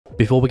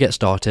Before we get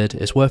started,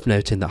 it's worth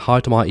noting that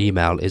Hide My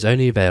Email is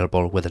only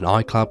available with an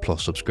iCloud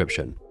Plus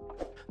subscription.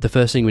 The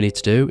first thing we need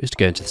to do is to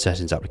go into the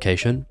settings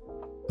application,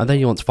 and then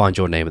you want to find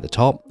your name at the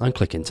top and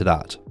click into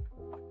that.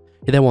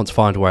 You then want to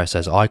find where it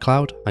says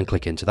iCloud and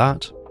click into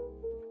that,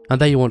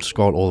 and then you want to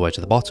scroll all the way to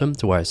the bottom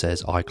to where it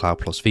says iCloud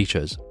Plus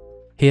features.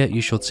 Here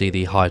you should see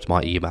the Hide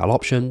My Email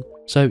option,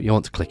 so you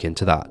want to click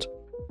into that.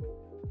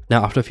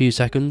 Now after a few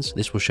seconds,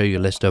 this will show you a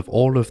list of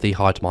all of the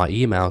Hide My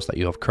Emails that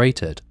you have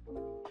created.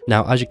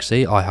 Now as you can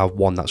see, I have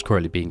one that's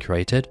currently being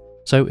created,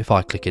 so if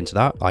I click into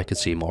that I can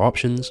see more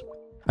options,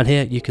 and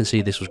here you can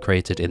see this was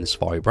created in the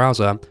Safari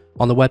browser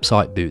on the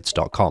website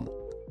boots.com.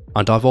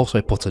 And I've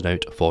also put a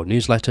note for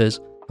newsletters,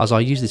 as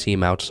I use this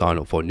email to sign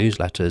up for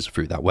newsletters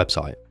through that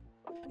website.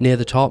 Near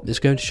the top it's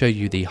going to show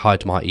you the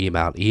Hide My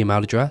Email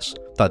email address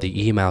that the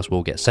emails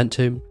will get sent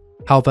to.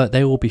 However,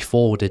 they will be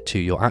forwarded to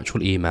your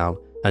actual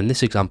email, and in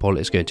this example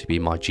it's going to be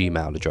my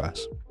Gmail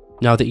address.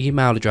 Now the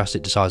email address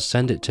it decides to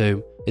send it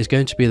to is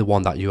going to be the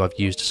one that you have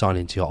used to sign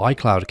into your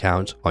iCloud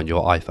account on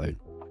your iPhone.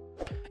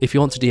 If you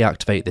want to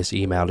deactivate this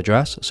email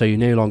address so you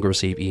no longer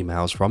receive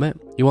emails from it,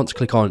 you want to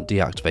click on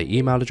Deactivate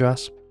Email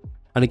Address,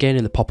 and again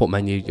in the pop-up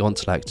menu you want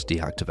to select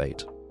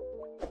Deactivate.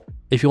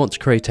 If you want to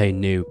create a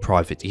new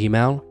private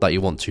email that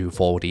you want to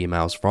forward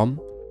emails from,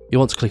 you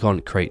want to click on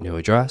Create New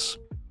Address,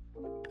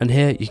 and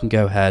here you can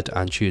go ahead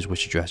and choose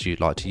which address you'd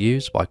like to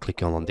use by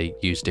clicking on the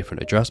Use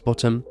Different Address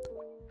button,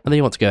 and then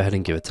you want to go ahead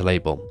and give it a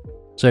label.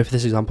 So for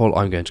this example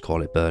I'm going to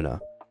call it Burner.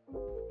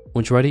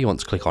 Once you're ready you want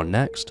to click on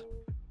Next,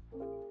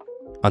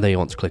 and then you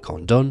want to click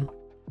on Done,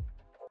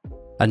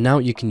 and now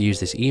you can use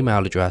this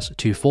email address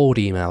to forward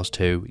emails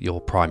to your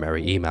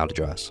primary email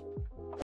address.